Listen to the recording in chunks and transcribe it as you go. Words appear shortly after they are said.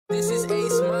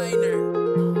I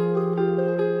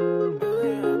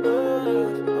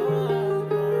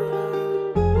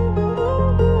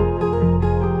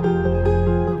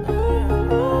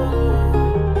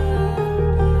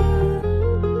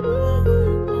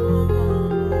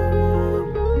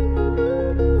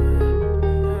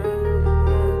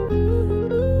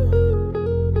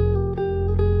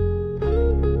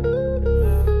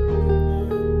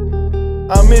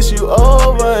miss you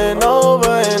over and over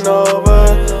and over.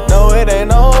 No, it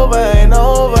ain't over, ain't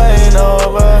over, ain't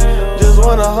over. Just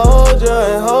wanna hold ya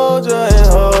and hold ya and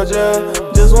hold ya.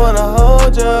 Just wanna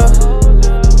hold ya.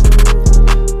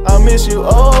 I miss you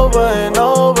over and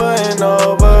over and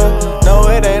over. No,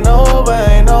 it ain't over,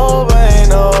 ain't over,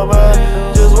 ain't over.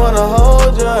 Just wanna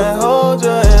hold ya and hold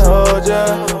ya and hold ya.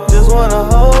 Just wanna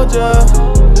hold ya.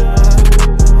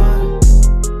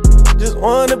 Just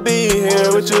wanna be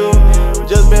here with you.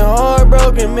 Just been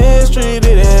heartbroken,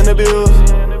 mistreated and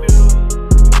abused.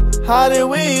 How did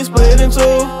we split in two?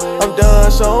 I'm done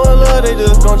showing love, they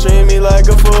just gon' treat me like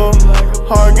a fool.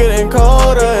 Heart getting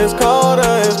colder, it's colder,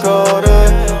 it's colder.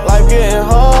 Life getting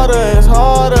harder, it's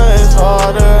harder, it's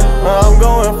harder. I'm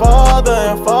going farther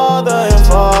and farther and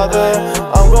farther.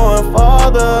 I'm going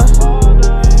farther.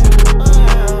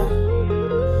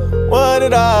 What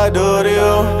did I do to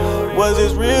you? Was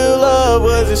this real love?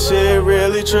 Was this shit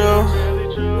really true?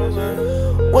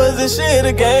 Was this shit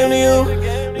a game to you?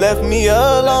 Left me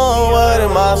alone, what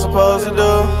am I supposed to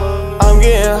do? I'm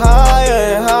getting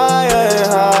higher and higher and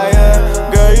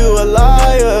higher. Girl, you a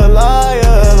liar,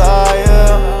 liar,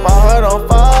 liar. My heart on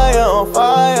fire, on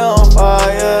fire, on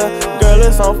fire. Girl,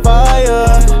 it's on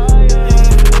fire.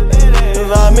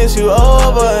 'Cause I miss you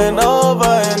over and over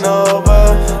and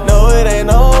over. No, it ain't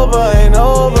over, ain't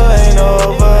over, ain't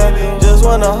over. Just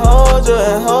wanna hold ya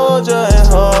and hold ya and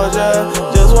hold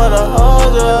ya. Just wanna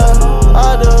hold ya,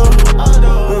 I do.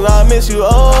 'Cause I miss you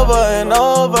over and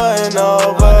over and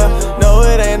over. No,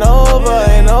 it ain't over,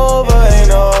 ain't over,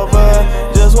 ain't over.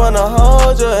 Just wanna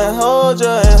hold ya and hold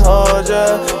ya and hold ya.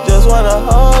 Just wanna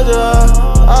hold ya,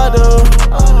 I do.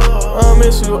 I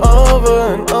miss you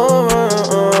over and over.